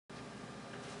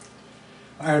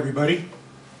Hi everybody.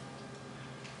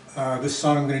 This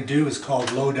song I'm going to do is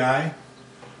called Lodi,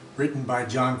 written by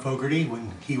John Fogerty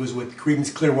when he was with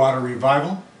Creedence Clearwater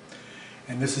Revival.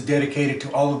 And this is dedicated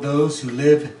to all of those who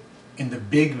live in the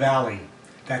Big Valley.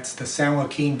 That's the San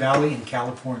Joaquin Valley in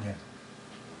California.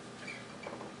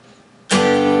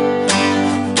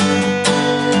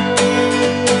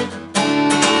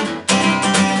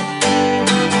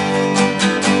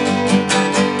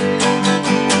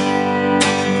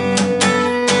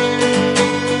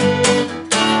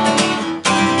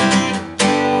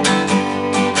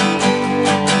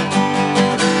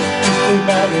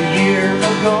 About a year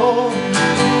ago,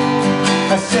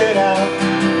 I set out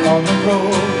on the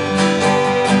road,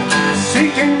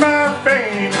 seeking my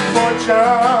fame and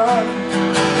fortune,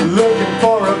 looking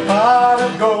for a pot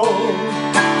of gold.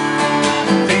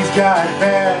 Things got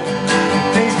bad,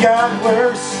 things got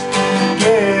worse,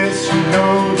 yes, you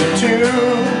know the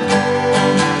tune.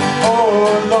 Oh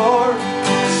Lord,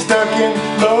 stuck in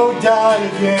Lodi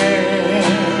again.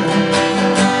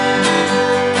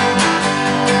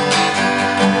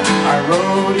 I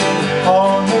rode in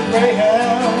on the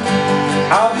Greyhound,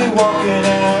 I'll be walking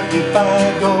out if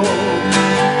I go.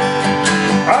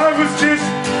 I was just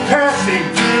passing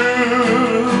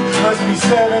through, must be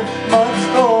 7 months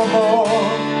or more.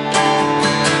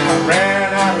 I ran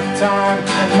out of time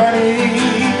and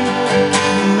money,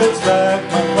 looks like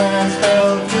my plans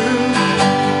fell through.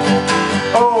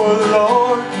 Oh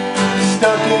Lord,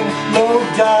 stuck in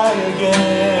Lodi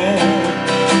again.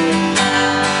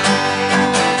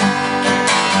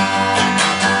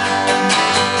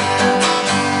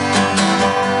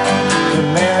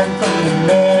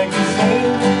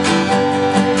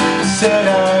 Said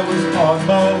I was on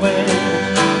my way.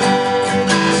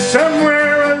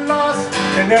 Somewhere I lost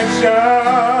connection,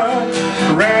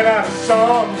 ran out of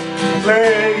songs to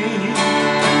play.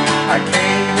 I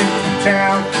came into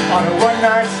town on a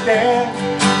one-night stand.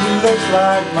 Looks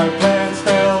like my plans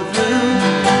fell through.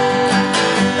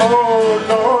 Oh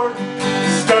Lord,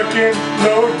 stuck in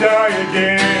Lodi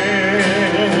again.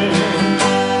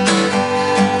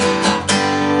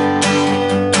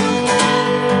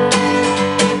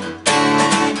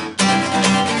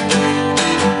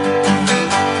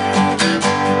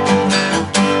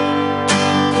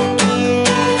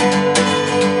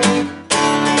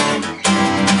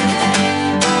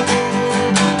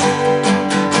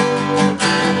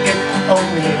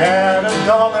 Had $1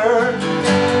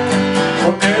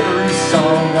 for every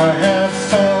song I have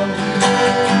sung.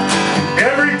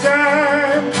 Every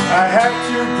time I had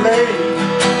to play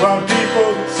while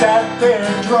people sat there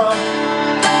drunk,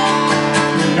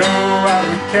 you know I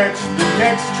would catch the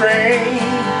next train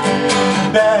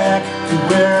back to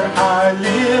where I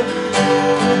live.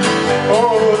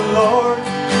 Oh Lord,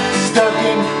 stuck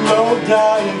in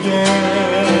Lodi again.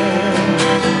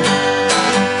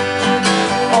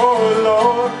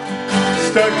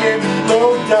 Stuck in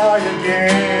Lodi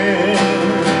again.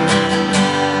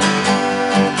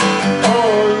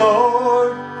 Oh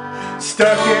Lord,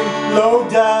 stuck in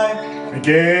Lodi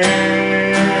again.